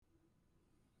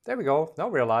There we go. No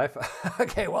real life.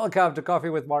 Okay, welcome to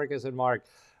Coffee with Marcus and Mark,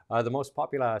 the most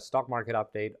popular stock market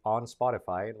update on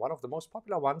Spotify, and one of the most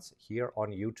popular ones here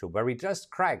on YouTube, where we just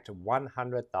cracked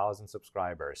 100,000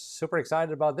 subscribers. Super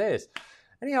excited about this.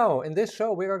 Anyhow, in this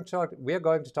show, we're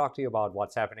going to talk to you about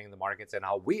what's happening in the markets and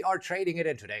how we are trading it.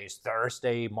 In today's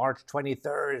Thursday, March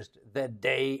 23rd, the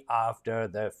day after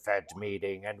the Fed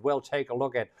meeting, and we'll take a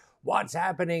look at what's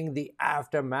happening, the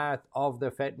aftermath of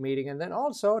the Fed meeting. And then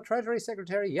also, Treasury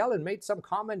Secretary Yellen made some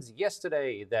comments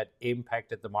yesterday that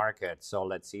impacted the market. So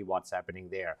let's see what's happening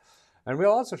there. And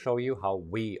we'll also show you how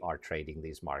we are trading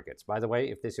these markets. By the way,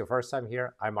 if this is your first time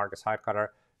here, I'm Marcus Heitkotter.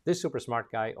 This super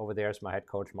smart guy over there is my head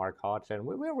coach, Mark Hodge, and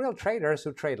we're real traders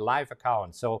who trade live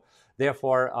accounts. So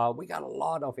therefore, we got a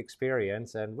lot of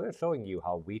experience, and we're showing you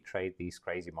how we trade these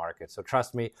crazy markets. So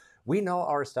trust me, we know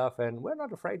our stuff, and we're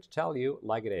not afraid to tell you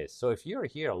like it is. So if you're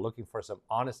here looking for some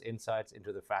honest insights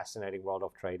into the fascinating world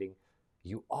of trading,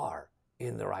 you are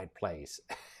in the right place.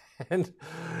 And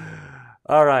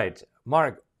all right,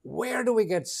 Mark, where do we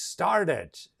get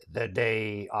started the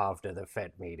day after the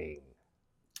Fed meeting?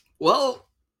 Well,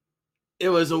 it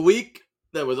was a week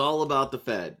that was all about the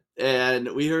Fed.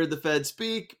 And we heard the Fed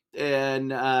speak,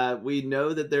 and we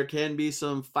know that there can be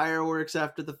some fireworks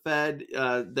after the Fed.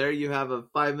 There you have a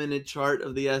 5-minute chart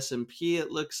of the S&P, it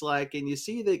looks like. And you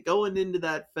see that going into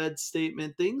that Fed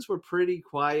statement, things were pretty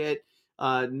quiet,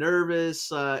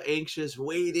 nervous, anxious,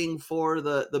 waiting for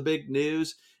the big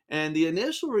news. And the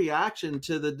initial reaction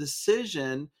to the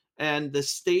decision and the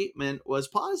statement was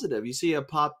positive. You see a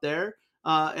pop there.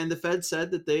 And the Fed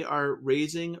said that they are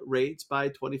raising rates by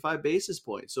 25 basis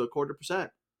points, so a quarter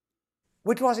percent.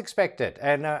 Which was expected.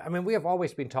 And I mean, we have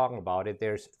always been talking about it.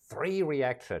 There's three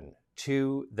reactions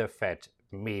to the Fed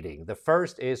meeting. The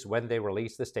first is when they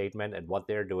release the statement and what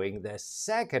they're doing. The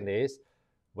second is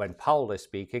when Powell is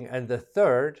speaking. And the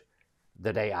third,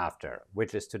 the day after,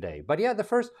 which is today. But yeah, the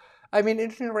first, I mean,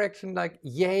 interesting reaction like,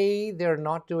 yay, they're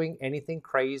not doing anything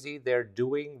crazy. They're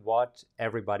doing what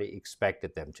everybody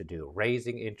expected them to do,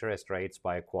 raising interest rates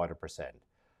by a quarter percent.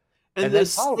 And And the then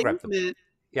Powell grabbed them. statement,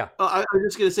 Yeah. I was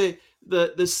just going to say,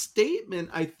 the statement,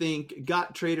 I think,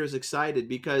 got traders excited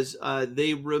because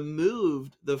they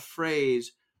removed the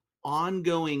phrase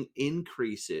ongoing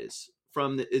increases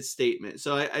from its statement.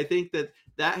 So I think that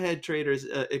had traders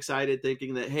excited,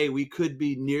 thinking that, hey, we could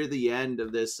be near the end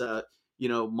of this,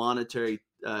 monetary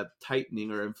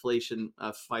tightening or inflation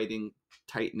fighting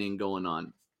tightening going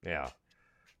on. Yeah.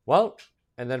 Well,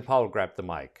 and then Powell grabbed the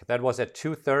mic. That was at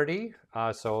 2:30,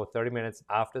 so 30 minutes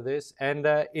after this. And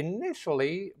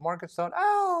initially, markets thought,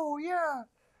 oh, yeah,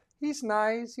 he's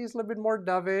nice. He's a little bit more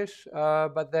dovish.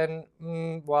 But then,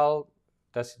 well,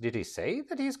 did he say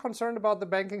that he's concerned about the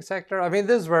banking sector? I mean,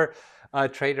 this is where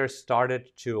traders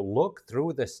started to look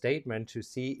through the statement to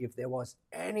see if there was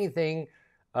anything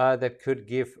that could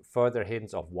give further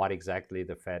hints of what exactly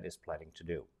the Fed is planning to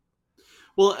do.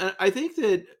 Well, I think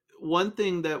that one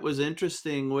thing that was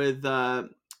interesting with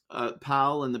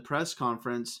Powell in the press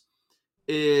conference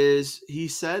is he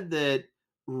said that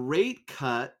rate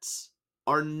cuts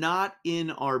are not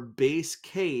in our base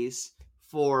case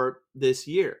for this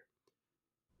year.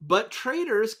 But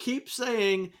traders keep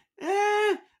saying,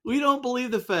 we don't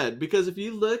believe the Fed. Because if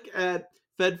you look at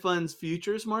Fed funds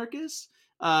futures, Marcus,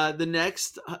 the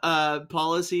next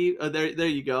policy, there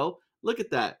you go. Look at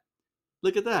that.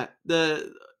 Look at that.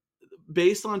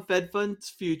 Based on Fed funds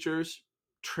futures,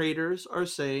 traders are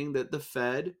saying that the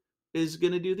Fed is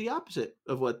going to do the opposite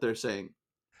of what they're saying.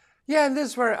 Yeah, and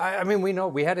this is where I mean, we know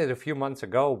we had it a few months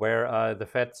ago where the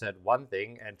Fed said one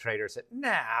thing and traders said,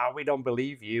 "Nah, we don't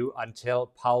believe you," until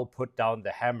Powell put down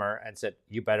the hammer and said,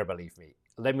 "You better believe me.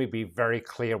 Let me be very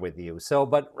clear with you." So,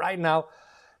 but right now,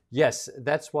 yes,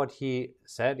 that's what he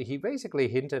said. He basically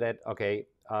hinted at, okay,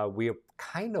 we're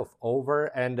kind of over,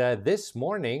 and this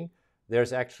morning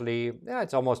there's actually, yeah,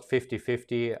 it's almost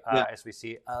 50-50 Yeah. as we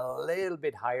see a little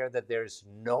bit higher that there's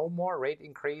no more rate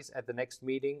increase at the next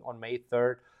meeting on May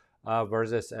 3rd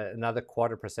versus another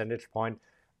quarter percentage point.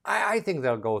 I think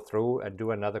they'll go through and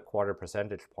do another quarter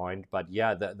percentage point. But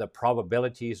yeah, the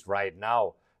probabilities right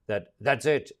now that's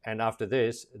it. And after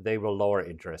this, they will lower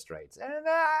interest rates. And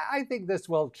I think this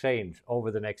will change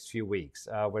over the next few weeks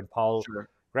when Paul Sure.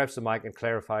 grabs the mic and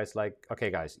clarifies, like, okay,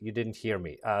 guys, you didn't hear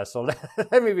me. So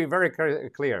let me be very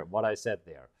clear what I said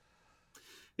there.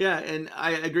 Yeah, and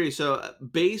I agree. So,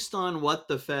 based on what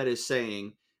the Fed is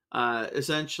saying,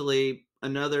 essentially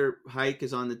another hike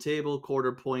is on the table,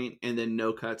 quarter point, and then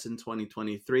no cuts in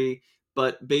 2023.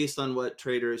 But based on what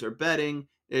traders are betting,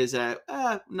 is that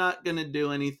not going to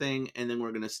do anything, and then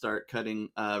we're going to start cutting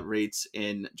rates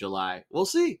in July. We'll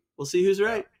see. We'll see who's Yeah.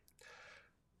 right.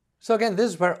 So again,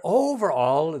 this is where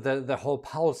overall the whole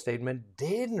Powell statement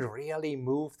didn't really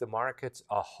move the markets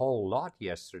a whole lot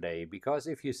yesterday, because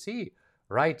if you see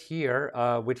right here,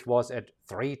 which was at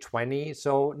 3:20,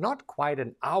 so not quite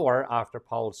an hour after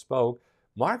Powell spoke,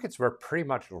 markets were pretty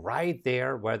much right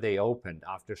there where they opened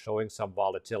after showing some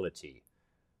volatility.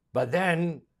 But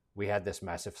then we had this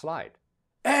massive slide.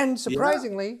 And Yeah.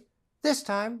 surprisingly, this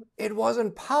time it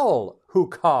wasn't Powell who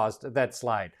caused that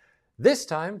slide. This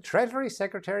time, Treasury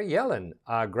Secretary Yellen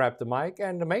grabbed the mic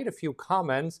and made a few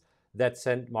comments that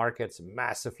sent markets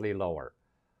massively lower.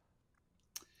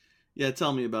 Yeah,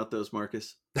 tell me about those,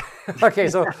 Marcus. Okay,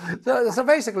 so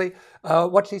basically,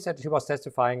 what she said, she was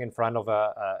testifying in front of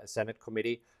a Senate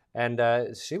committee, and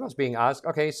she was being asked,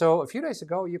 okay, so a few days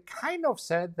ago, you kind of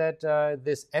said that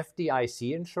this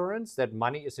FDIC insurance, that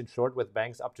money is insured with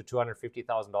banks up to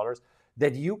 $250,000,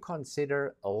 that you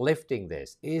consider lifting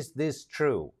this. Is this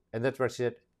true? And that's where she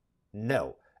said,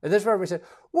 no. And that's where we said,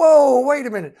 whoa, wait a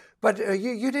minute. But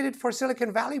you did it for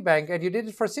Silicon Valley Bank and you did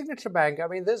it for Signature Bank. I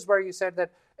mean, this is where you said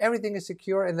that everything is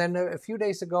secure. And then a few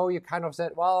days ago, you kind of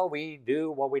said, well, we do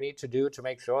what we need to do to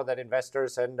make sure that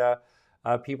investors and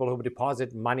people who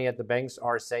deposit money at the banks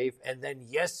are safe. And then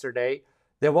yesterday,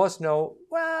 there was no,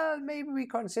 well, maybe we're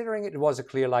considering it. It was a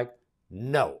clear, like,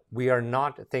 no, we are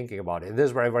not thinking about it. This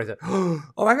is where everybody said,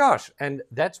 oh my gosh. And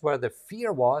that's where the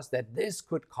fear was that this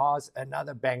could cause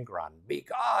another bank run.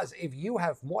 Because if you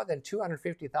have more than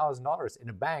 $250,000 in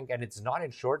a bank and it's not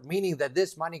insured, meaning that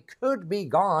this money could be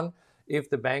gone if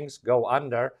the banks go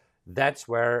under, that's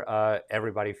where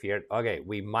everybody feared, okay,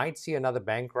 we might see another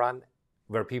bank run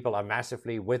where people are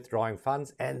massively withdrawing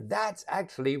funds. And that's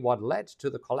actually what led to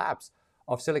the collapse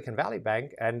of Silicon Valley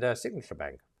Bank and Signature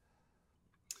Bank.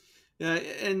 Yeah,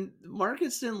 and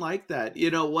markets didn't like that.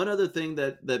 One other thing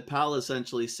that Powell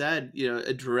essentially said,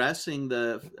 addressing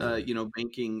the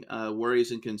banking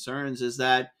worries and concerns, is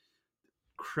that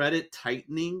credit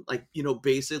tightening, like,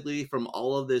 basically from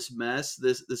all of this mess,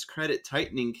 this credit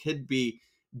tightening could be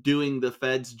doing the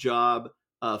Fed's job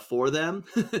for them.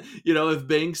 If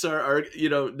banks are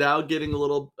now getting a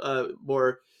little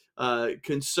more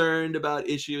concerned about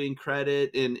issuing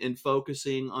credit and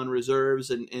focusing on reserves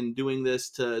and doing this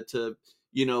to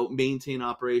maintain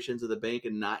operations of the bank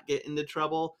and not get into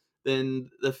trouble, then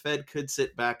the Fed could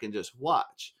sit back and just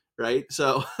watch, right?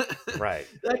 So Right.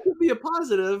 that could be a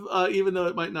positive, even though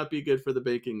it might not be good for the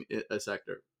banking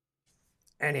sector.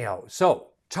 Anyhow, so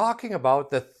talking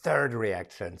about the third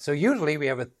reaction. So usually we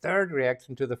have a third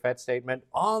reaction to the Fed statement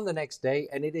on the next day,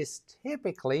 and it is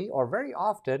typically or very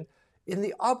often in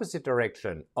the opposite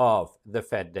direction of the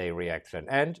Fed day reaction.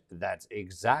 And that's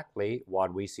exactly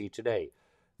what we see today.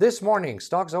 This morning,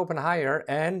 stocks open higher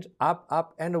and up,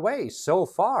 up, and away. So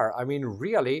far, I mean,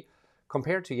 really,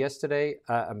 compared to yesterday,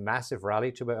 a massive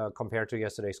rally compared to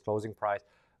yesterday's closing price.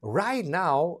 Right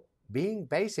now, being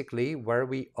basically where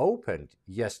we opened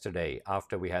yesterday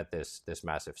after we had this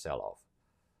massive sell-off.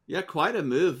 Yeah, quite a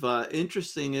move.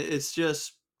 Interesting. It's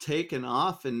just taken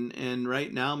off and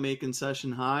right now making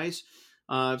session highs.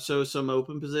 So some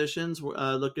open positions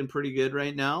looking pretty good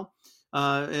right now.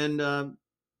 And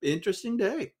interesting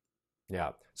day.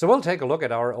 Yeah. So we'll take a look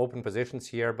at our open positions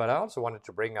here, but I also wanted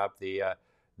to bring up the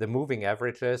moving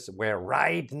averages, where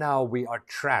right now we are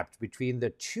trapped between the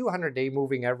 200-day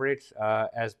moving average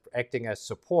as acting as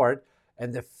support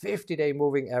and the 50-day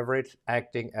moving average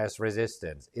acting as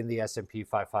resistance in the S&P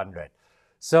 500.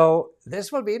 So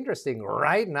this will be interesting.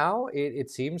 Right now, it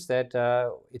seems that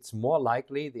it's more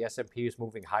likely the S&P is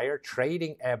moving higher,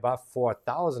 trading above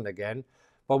 4,000 again.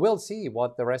 But we'll see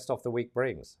what the rest of the week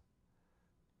brings.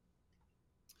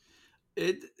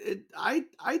 I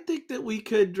think that we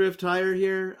could drift higher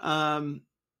here.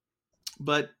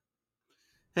 But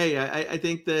hey, I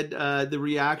think that the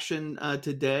reaction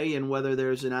today and whether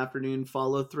there's an afternoon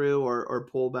follow through or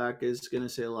pullback is going to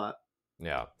say a lot.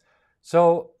 Yeah.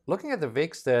 So looking at the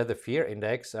VIX, the fear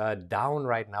index, down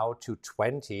right now to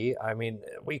 20. I mean,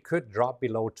 we could drop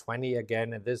below 20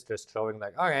 again, and this just showing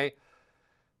like, okay,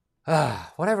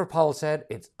 whatever Powell said,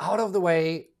 it's out of the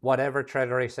way. Whatever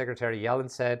Treasury Secretary Yellen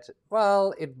said,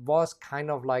 well, it was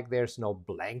kind of like there's no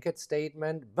blanket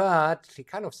statement, but she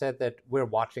kind of said that we're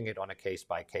watching it on a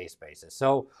case-by-case basis.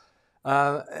 So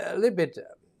a little bit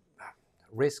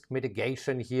risk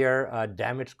mitigation here,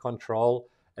 damage control.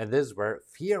 And this is where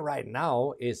fear right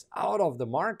now is out of the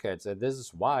markets. And this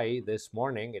is why this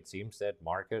morning it seems that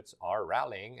markets are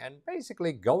rallying and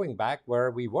basically going back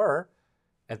where we were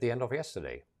at the end of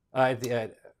yesterday. At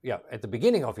the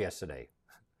beginning of yesterday.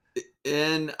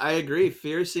 And I agree.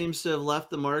 Fear seems to have left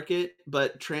the market,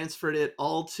 but transferred it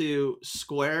all to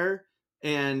Square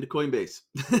and Coinbase.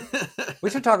 We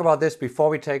should talk about this before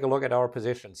we take a look at our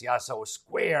positions. Yeah, so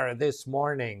Square this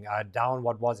morning down,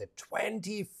 what was it,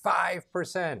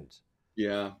 25%?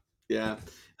 Yeah, yeah.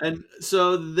 And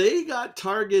so they got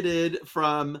targeted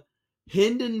from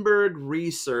Hindenburg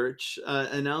Research,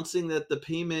 announcing that the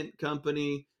payment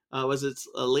company was its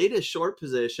latest short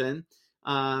position,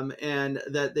 and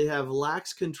that they have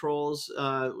lax controls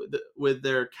with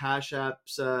their Cash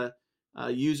App's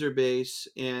user base,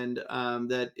 and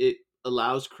that it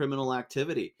allows criminal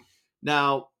activity.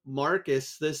 Now,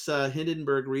 Marcus, this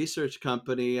Hindenburg Research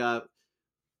company,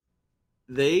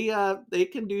 they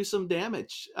can do some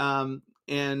damage.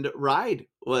 And Ride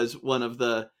was one of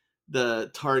the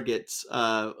targets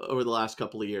over the last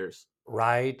couple of years.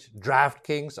 Right.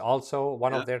 DraftKings also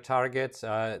one Yeah, of their targets.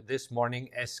 This morning,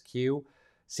 SQ.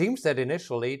 Seems that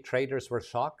initially traders were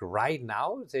shocked. Right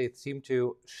now, they seem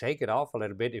to shake it off a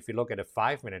little bit. If you look at a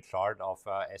 5-minute chart of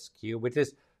SQ, which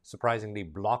is surprisingly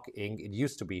Block Inc. It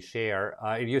used to be Share.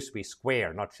 It used to be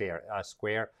Square, not Share,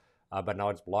 Square. But now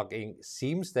it's Block Inc.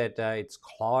 Seems that it's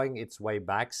clawing its way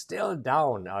back. Still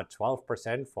down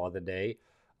 12% for the day.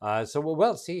 So we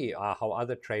will see how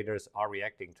other traders are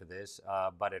reacting to this.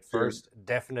 But at sure. first,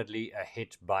 definitely a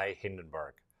hit by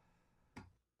Hindenburg.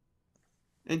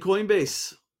 And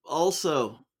Coinbase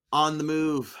also on the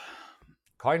move.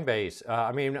 Coinbase,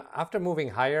 I mean, after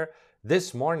moving higher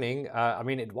this morning, I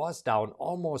mean, it was down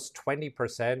almost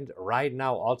 20%. Right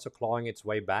now, also clawing its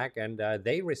way back. And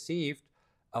they received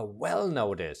a well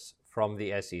notice from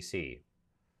the SEC.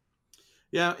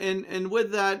 Yeah, and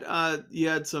with that, you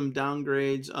had some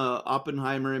downgrades.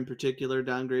 Oppenheimer, in particular,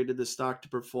 downgraded the stock to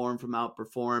perform from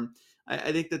outperform.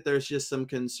 I think that there's just some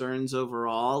concerns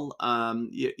overall.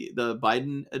 The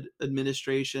Biden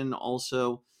administration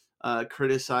also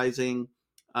criticizing,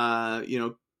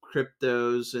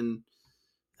 cryptos, and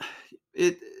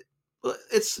it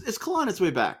it's clawing its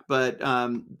way back. But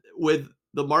with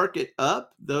the market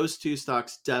up, those two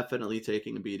stocks definitely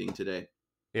taking a beating today.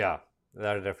 Yeah,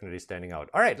 they're definitely standing out.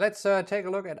 All right, let's take a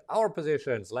look at our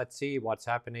positions. Let's see what's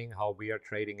happening, how we are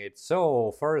trading it.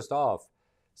 So, first off,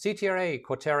 CTRA,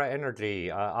 Coterra Energy,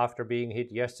 after being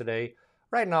hit yesterday,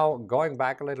 right now going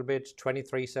back a little bit,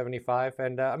 23.75.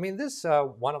 And I mean, this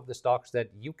one of the stocks that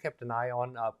you kept an eye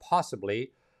on,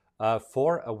 possibly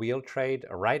for a wheel trade.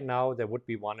 Right now, there would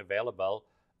be one available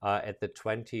at the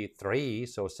 23,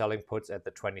 so selling puts at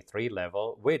the 23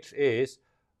 level, which is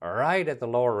right at the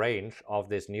lower range of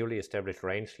this newly established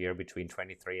range here between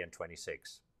 23 and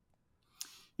 26.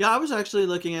 Yeah, I was actually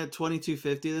looking at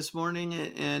 2250 this morning,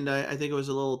 and I think it was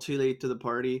a little too late to the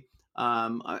party.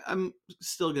 I'm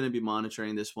still going to be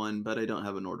monitoring this one, but I don't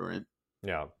have an order in.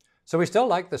 Yeah. So we still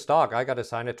like the stock. I got a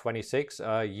sign at 26.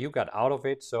 You got out of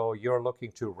it, so you're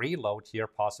looking to reload here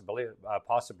possibly.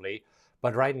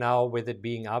 But right now, with it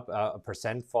being up a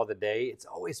percent for the day, it's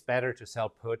always better to sell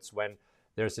puts when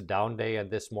there's a down day. And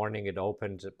this morning it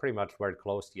opened pretty much where it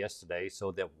closed yesterday.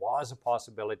 So there was a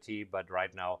possibility, but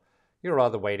right now you're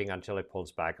rather waiting until it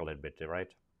pulls back a little bit, right?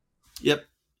 Yep.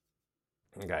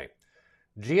 Okay.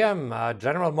 GM,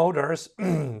 General Motors.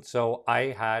 So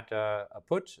I had a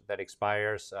put that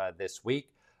expires this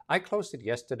week. I closed it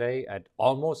yesterday at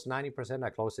almost 90%. I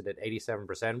closed it at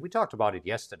 87%. We talked about it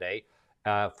yesterday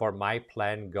for my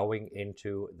plan going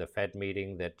into the Fed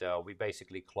meeting that we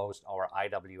basically closed our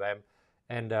IWM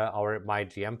and my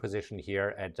GM position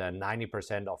here at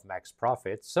 90% of max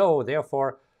profit. So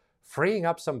therefore, freeing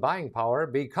up some buying power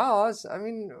because, I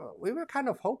mean, we were kind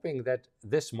of hoping that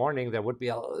this morning there would be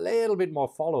a little bit more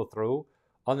follow through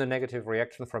on the negative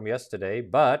reaction from yesterday,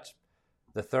 but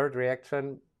the third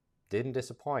reaction didn't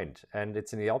disappoint, and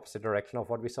it's in the opposite direction of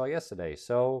what we saw yesterday.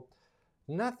 So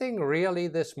nothing really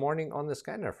this morning on the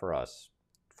scanner for us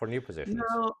for new positions.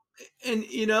 No, and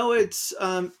it's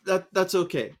that's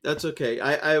okay. That's okay.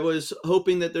 I was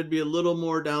hoping that there'd be a little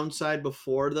more downside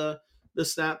before the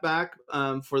snapback,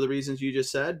 for the reasons you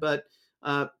just said, but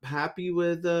happy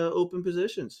with open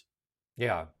positions.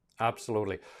 Yeah,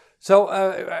 absolutely. So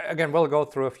again, we'll go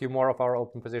through a few more of our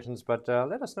open positions, but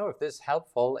let us know if this is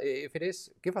helpful. If it is,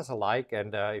 give us a like,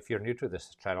 and if you're new to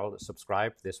this channel,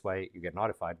 subscribe. This way, you get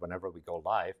notified whenever we go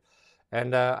live.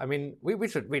 And I mean, we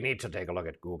need to take a look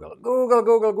at Google.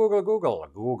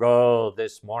 Google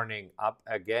this morning up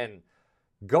again,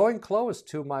 going close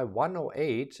to my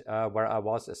 108 where I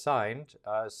was assigned.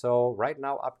 So right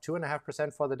now up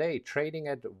 2.5% for the day, trading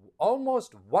at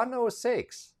almost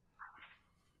 106.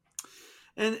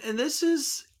 And this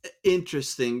is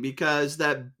interesting because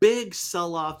that big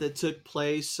sell off that took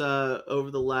place over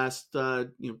the last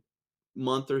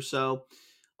month or so,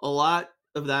 a lot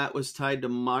of that was tied to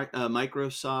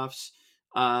Microsoft's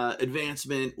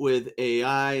advancement with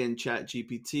AI and Chat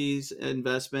GPT's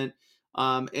investment.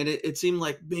 And it seemed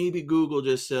like maybe Google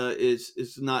just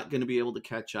is not going to be able to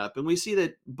catch up. And we see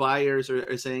that buyers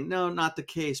are saying, no, not the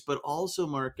case. But also,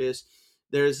 Marcus,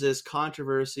 there's this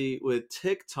controversy with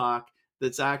TikTok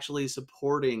that's actually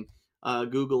supporting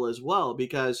Google as well,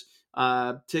 because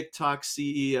TikTok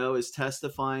CEO is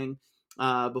testifying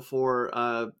before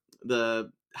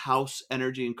the House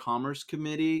Energy and Commerce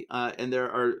Committee, and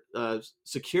there are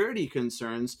security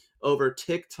concerns over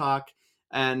TikTok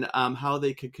and how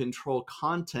they could control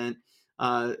content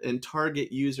and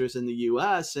target users in the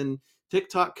US, and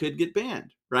TikTok could get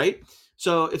banned, right?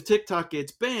 So if TikTok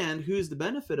gets banned, who's the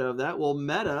benefit of that? Well,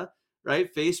 Meta,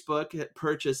 right? Facebook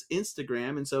purchased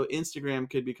Instagram, and so Instagram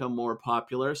could become more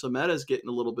popular. So Meta's getting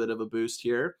a little bit of a boost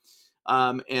here,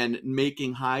 and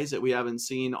making highs that we haven't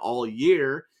seen all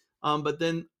year. But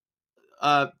then,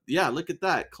 yeah, look at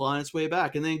that, clawing its way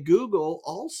back. And then Google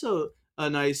also a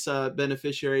nice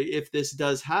beneficiary if this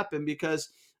does happen, because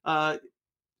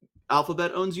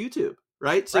Alphabet owns YouTube,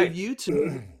 right? So Right.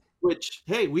 YouTube, which,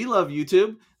 hey, we love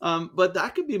YouTube, but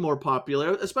that could be more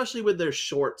popular, especially with their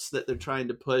shorts that they're trying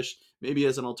to push, maybe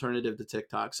as an alternative to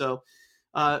TikTok. So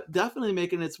definitely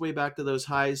making its way back to those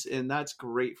highs, and that's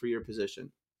great for your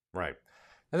position. Right.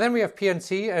 And then we have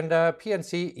PNC, and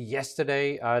PNC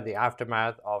yesterday, the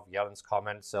aftermath of Yellen's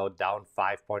comments, so down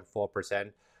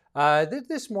 5.4%.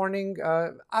 This morning,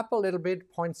 up a little bit,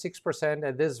 0.6%.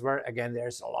 And this is where, again,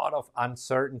 there's a lot of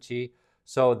uncertainty.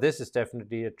 So this is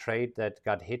definitely a trade that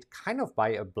got hit kind of by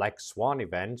a black swan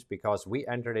event, because we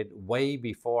entered it way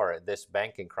before this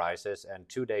banking crisis. And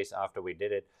 2 days after we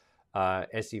did it,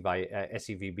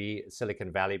 SEVB,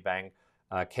 Silicon Valley Bank,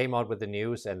 came out with the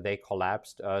news and they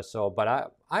collapsed.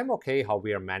 But I'm okay how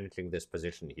we are managing this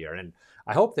position here. And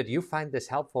I hope that you find this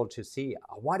helpful to see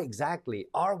what exactly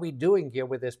are we doing here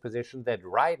with this position that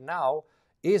right now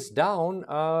is down.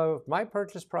 My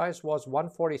purchase price was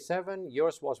 147,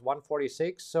 yours was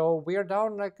 146. So we are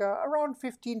down like around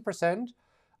 15%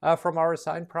 from our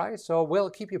assigned price. So we'll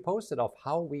keep you posted of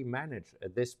how we manage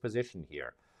this position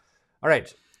here. All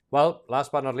right. Well,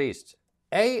 last but not least,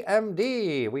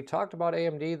 AMD. We talked about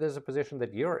AMD. There's a position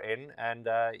that you're in, and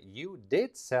you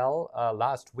did sell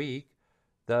last week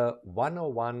the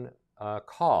 101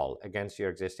 call against your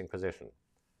existing position.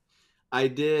 I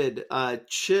did.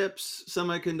 Chips,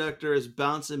 semiconductors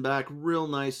bouncing back real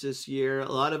nice this year.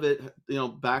 A lot of it,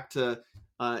 back to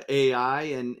AI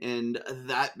and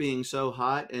that being so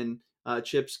hot, and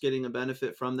chips getting a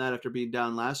benefit from that after being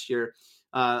down last year.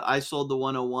 I sold the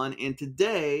 101, and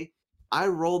today I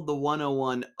rolled the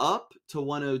 101 up to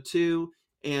 102,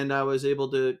 and I was able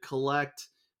to collect.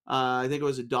 I think it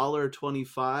was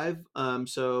 $1.25.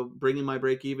 So bringing my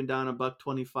break even down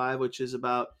 $1.25, which is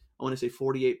about, I want to say,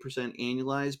 48%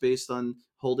 annualized based on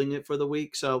holding it for the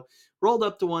week. So rolled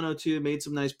up to 102, made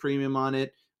some nice premium on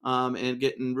it, and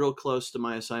getting real close to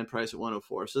my assigned price at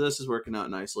 104. So this is working out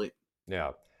nicely.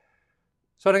 Yeah.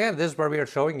 So again, this is where we are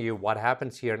showing you what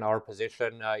happens here in our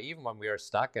position, even when we are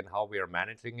stuck, and how we are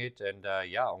managing it. And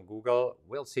yeah, on Google,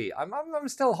 we'll see. I'm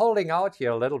still holding out here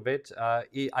a little bit.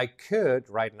 I could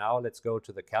right now, let's go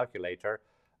to the calculator,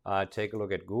 take a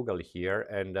look at Google here.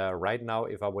 And right now,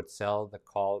 if I would sell the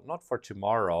call, not for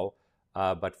tomorrow,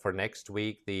 but for next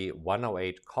week, the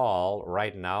 108 call,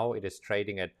 right now it is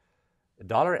trading at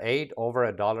 $1.08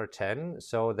 over $1.10,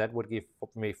 so that would give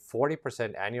me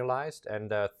 40% annualized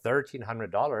and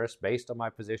 $1,300 based on my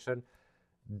position.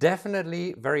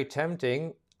 Definitely very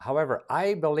tempting. However,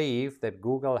 I believe that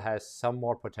Google has some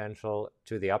more potential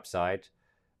to the upside,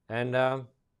 and I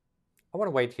want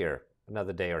to wait here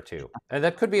another day or two. And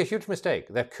that could be a huge mistake.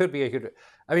 That could be a huge.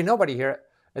 I mean, nobody here,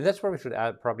 and that's where we should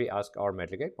probably ask our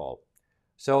Magic 8 Ball.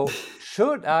 So,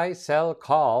 should I sell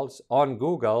calls on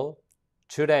Google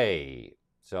today?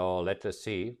 So let's just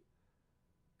see.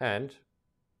 And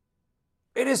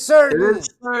it is certain. It is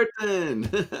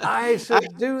certain. I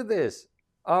should do this.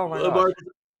 Oh my gosh. Mark,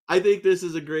 I think this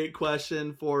is a great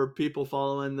question for people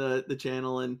following the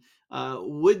channel. And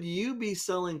would you be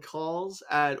selling calls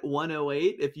at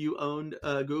 108 if you owned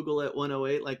Google at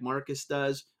 108 like Marcus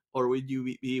does, or would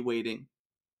you be waiting?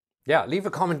 Yeah, leave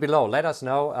a comment below. Let us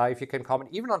know if you can comment.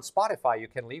 Even on Spotify, you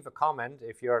can leave a comment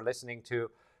if you're listening to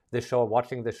the show,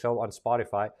 watching the show on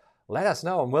Spotify. Let us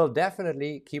know, and we'll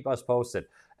definitely keep us posted.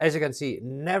 As you can see,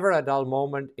 never a dull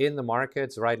moment in the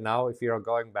markets right now. If you're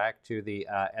going back to the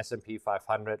S&P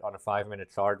 500 on a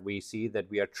 5-minute chart, we see that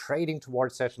we are trading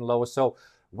towards session lows. So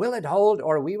will it hold,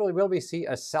 or will we see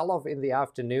a sell-off in the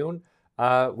afternoon?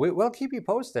 We'll keep you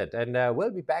posted, and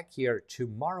we'll be back here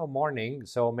tomorrow morning,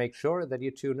 so make sure that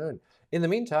you tune in. In the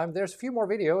meantime, there's a few more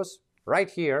videos right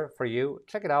here for you.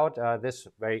 Check it out. This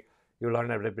way you'll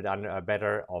learn a little bit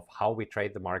better of how we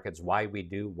trade the markets, why we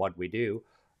do what we do.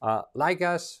 Like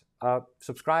us,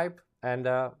 subscribe, and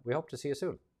we hope to see you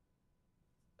soon.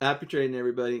 Happy trading,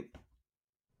 everybody.